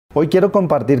Hoy quiero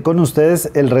compartir con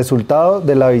ustedes el resultado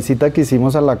de la visita que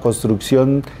hicimos a la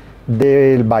construcción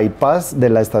del bypass de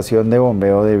la estación de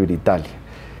bombeo de Britalia.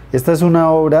 Esta es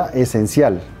una obra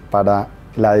esencial para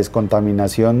la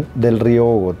descontaminación del río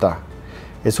Bogotá.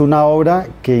 Es una obra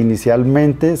que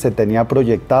inicialmente se tenía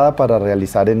proyectada para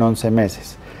realizar en 11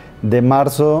 meses, de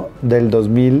marzo del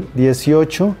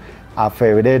 2018 a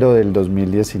febrero del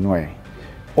 2019.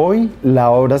 Hoy la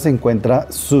obra se encuentra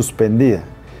suspendida.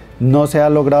 No se ha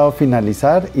logrado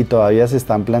finalizar y todavía se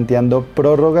están planteando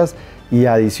prórrogas y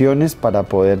adiciones para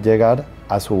poder llegar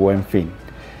a su buen fin.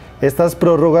 Estas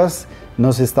prórrogas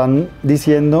nos están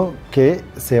diciendo que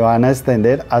se van a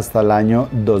extender hasta el año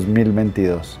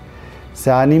 2022.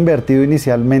 Se han invertido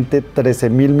inicialmente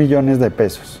 13.000 millones de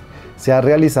pesos. Se ha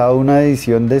realizado una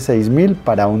edición de 6.000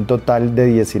 para un total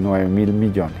de 19.000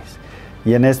 millones.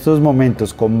 Y en estos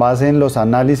momentos, con base en los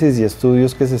análisis y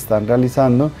estudios que se están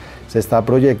realizando, se está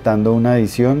proyectando una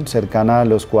edición cercana a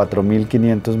los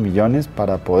 4.500 millones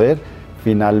para poder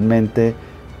finalmente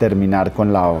terminar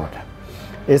con la obra.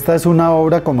 Esta es una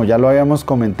obra, como ya lo habíamos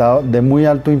comentado, de muy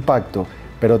alto impacto,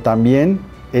 pero también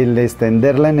el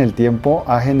extenderla en el tiempo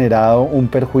ha generado un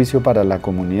perjuicio para la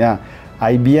comunidad.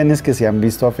 Hay bienes que se han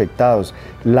visto afectados,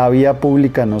 la vía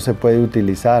pública no se puede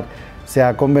utilizar, se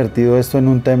ha convertido esto en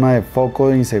un tema de foco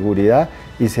de inseguridad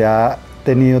y se ha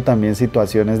tenido también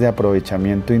situaciones de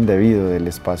aprovechamiento indebido del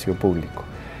espacio público.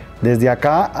 Desde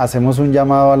acá hacemos un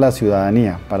llamado a la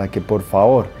ciudadanía para que por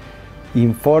favor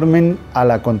informen a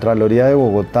la Contraloría de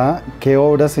Bogotá qué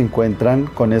obras se encuentran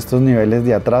con estos niveles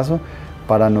de atraso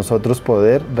para nosotros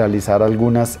poder realizar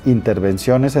algunas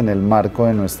intervenciones en el marco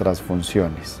de nuestras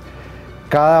funciones.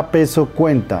 Cada peso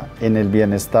cuenta en el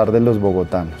bienestar de los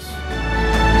bogotanos.